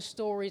lot of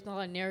stories and a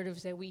lot of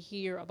narratives that we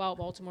hear about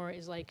Baltimore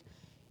is like,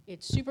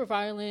 it's super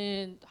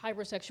violent,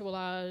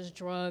 hypersexualized,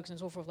 drugs, and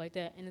so forth like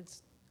that. And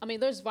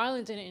there's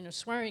violence in it and there's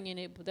swearing in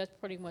it, but that's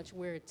pretty much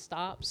where it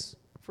stops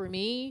for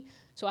me.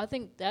 So I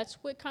think that's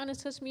what kind of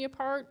sets me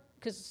apart,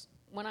 because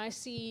when I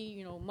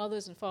see,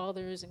 mothers and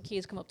fathers and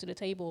kids come up to the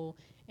table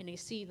and they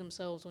see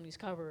themselves on these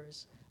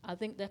covers, I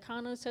think that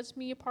kind of sets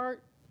me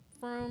apart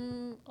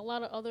from a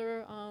lot of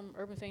other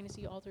urban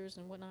fantasy authors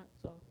and whatnot.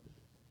 So.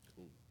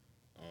 Cool.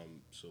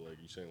 So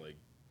like you saying like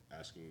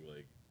asking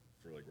like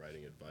for like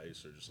writing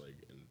advice, or just like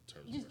in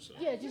terms of yourself?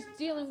 Yeah, just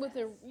dealing with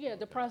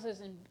the process,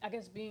 and I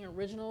guess being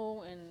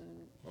original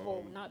and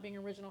or not being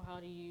original. How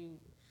do you?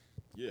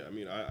 Yeah, I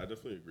mean, I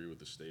definitely agree with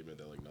the statement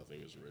that like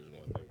nothing is original.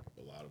 I think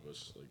a lot of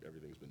us, like,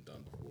 everything's been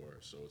done before,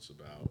 so it's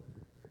about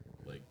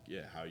like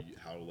how you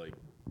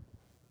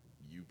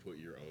put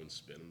your own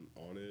spin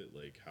on it,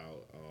 like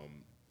how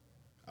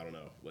I don't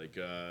know, like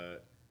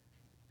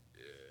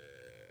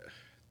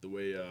the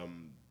way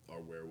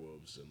our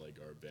werewolves and like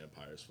our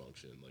vampires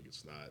function, like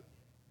it's not,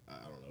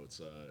 I don't know, it's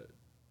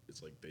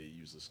like they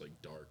use this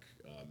like dark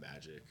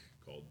magic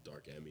called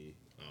Dark Emmy.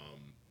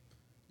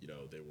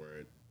 They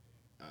weren't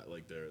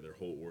like their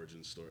whole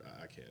origin story.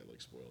 I can't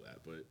like spoil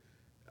that, but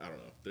I don't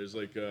know. There's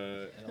like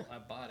I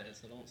bought it,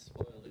 so don't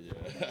spoil it.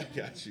 yeah, I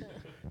got you.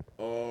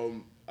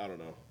 I don't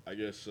know. I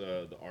guess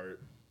the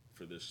art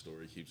for this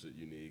story keeps it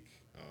unique.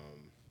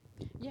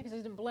 Yeah, because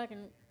it's in black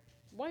and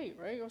white,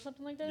 right, or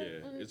something like that.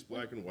 Yeah, it's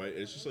black and white.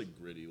 It's just like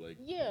gritty, like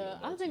Yeah,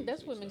 I think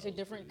that's what makes it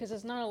different, because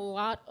it's not a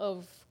lot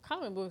of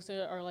comic books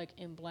that are like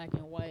in black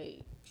and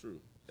white. True,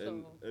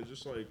 and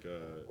just like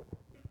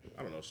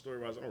I don't know, story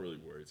wise, I don't really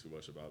worry too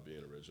much about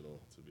being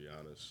original. To be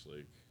honest,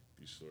 like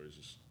these stories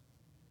just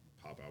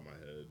pop out my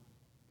head.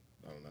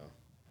 I don't know.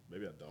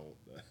 Maybe I don't.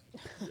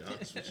 To be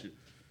honest with you.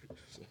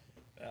 So.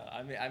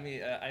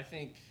 I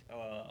think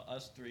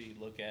us three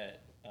look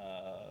at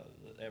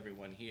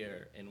everyone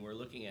here, and we're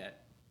looking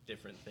at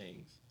different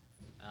things,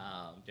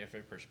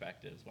 different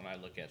perspectives. When I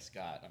look at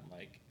Scott, I'm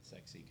like,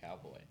 sexy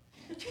cowboy.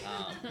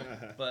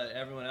 But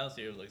everyone else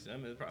here looks at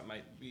him and probably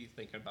might be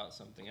thinking about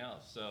something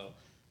else. So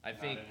I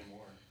think, Not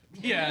anymore.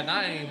 yeah,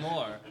 not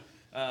anymore.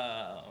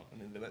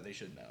 They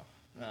should know.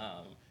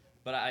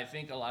 But I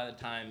think a lot of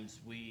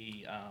times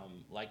we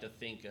like to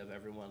think of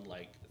everyone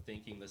like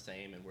thinking the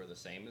same and we're the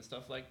same and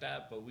stuff like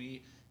that, but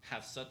we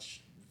have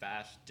such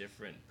vast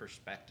different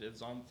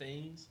perspectives on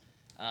things,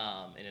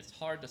 and it's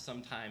hard to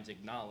sometimes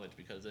acknowledge,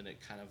 because then it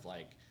kind of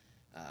like,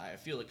 I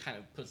feel it kind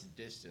of puts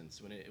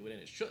distance when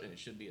it shouldn't. It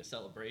should be a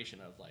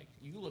celebration of like,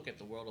 you look at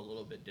the world a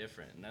little bit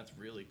different, and that's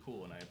really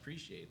cool, and I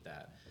appreciate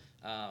that.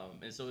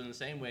 And so in the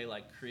same way,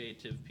 like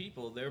creative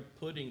people, they're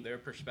putting their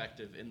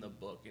perspective in the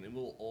book, and it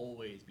will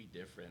always be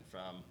different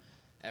from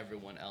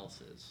everyone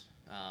else's,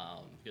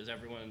 because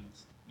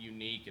everyone's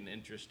unique and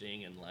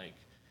interesting, and like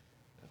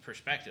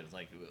perspectives,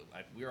 like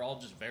we're all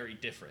just very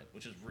different,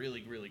 which is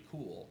really, really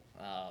cool.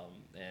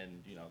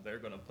 And they're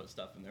gonna put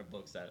stuff in their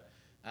books that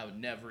I would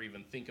never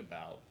even think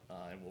about,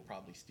 and will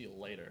probably steal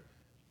later.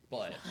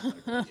 But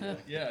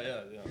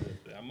yeah.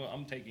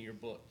 I'm taking your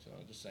book, so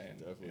I'm just saying.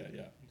 Definitely.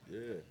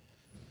 Yeah.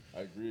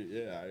 I agree.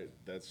 Yeah,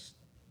 that's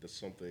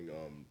something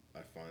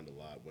I find a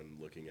lot when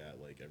looking at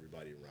like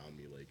everybody around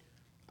me. Like,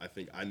 I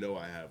think I know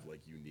I have like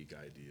unique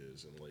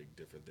ideas and like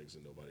different things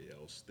that nobody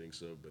else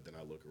thinks of, but then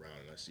I look around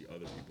and I see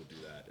other people do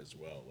that as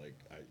well. Like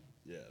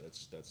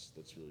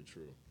that's really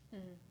true.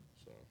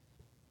 So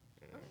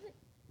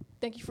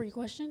Thank you for your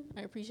question.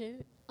 I appreciate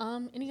it.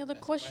 Any other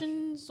Next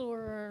questions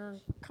or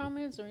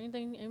comments or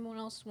anything anyone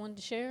else wanted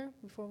to share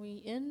before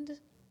we end?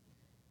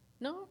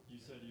 No? You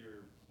said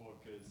your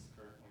book is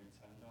currently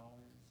 $10,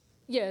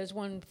 Yeah, it's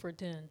one for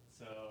 10.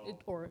 so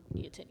Or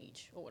yeah, 10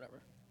 each or whatever.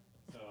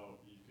 so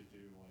you could do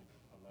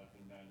like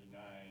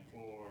 $11.99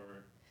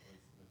 or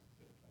what's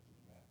the if I do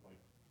the math, like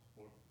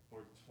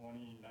or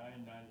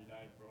 $29.99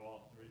 for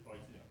all three. Like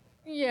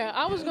Yeah,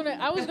 I was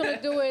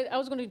gonna do it. I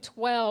was gonna do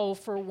 12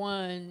 for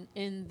one,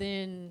 and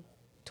then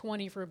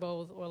 20 for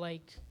both, or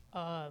like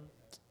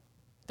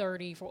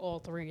 30 for all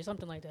three, or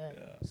something like that.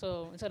 Yeah.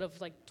 So instead of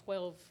like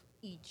 12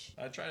 each.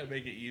 I try to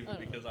make it even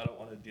because I don't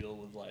want to deal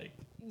with like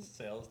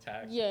sales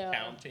tax Yeah.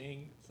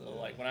 counting. So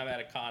like when I'm at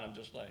a con, I'm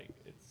just like,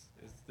 it's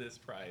this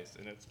price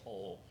and it's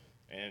whole,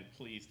 and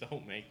please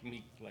don't make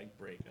me like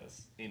break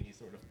us any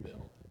sort of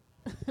bill.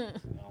 I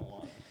don't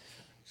want it.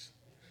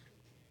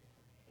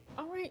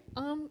 All right.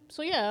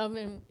 So yeah, I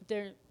mean,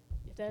 if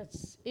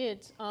that's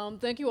it.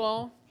 Thank you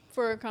all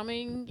for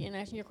coming and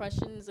asking your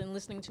questions and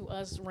listening to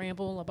us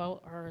ramble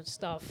about our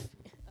stuff.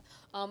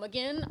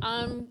 Again,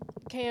 I'm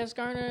K.S.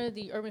 Garner,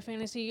 the urban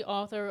fantasy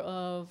author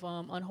of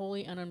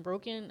Unholy and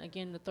Unbroken.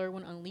 Again, the third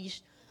one,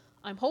 Unleashed.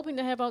 I'm hoping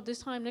to have out this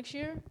time next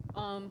year.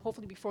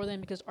 Hopefully before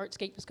then, because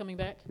Artscape is coming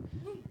back.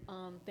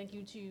 Thank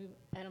you to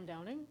Adam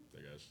Downing,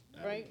 I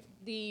guess. right?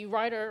 The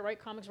writer, right,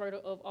 comics writer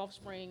of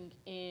Offspring,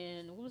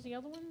 and what was the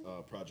other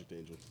one? Project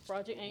Angel.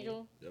 Project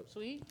Angel. Yep.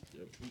 Sweet.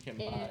 Yep. We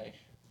can And- buy.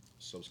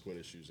 Subsequent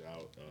issues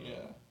out. Yeah.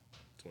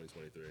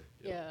 2023. Yep.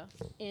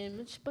 Yeah. And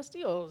Mitch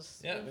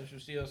Bastillos. Yeah, Mr.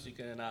 Steos, you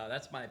can.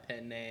 That's my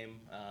pen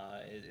name.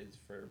 It's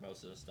for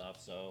most of the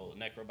stuff. So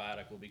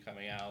Necrobotic will be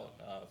coming out,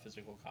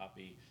 physical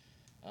copy.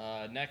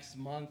 Next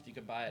month, you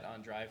can buy it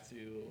on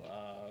drive-through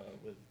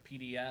with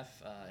PDF,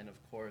 and of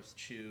course,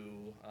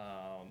 Chew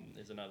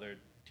is another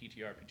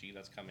TTRPG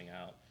that's coming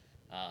out,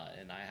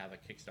 and I have a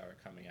Kickstarter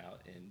coming out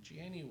in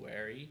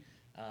January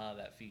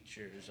that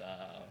features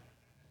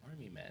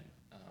Army Men,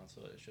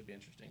 so it should be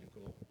interesting and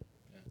cool.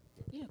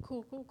 Yeah,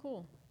 cool.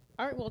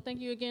 All right, well,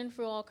 thank you again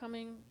for all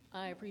coming.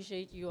 I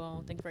appreciate you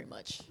all. Thank you very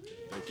much.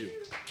 Thank you.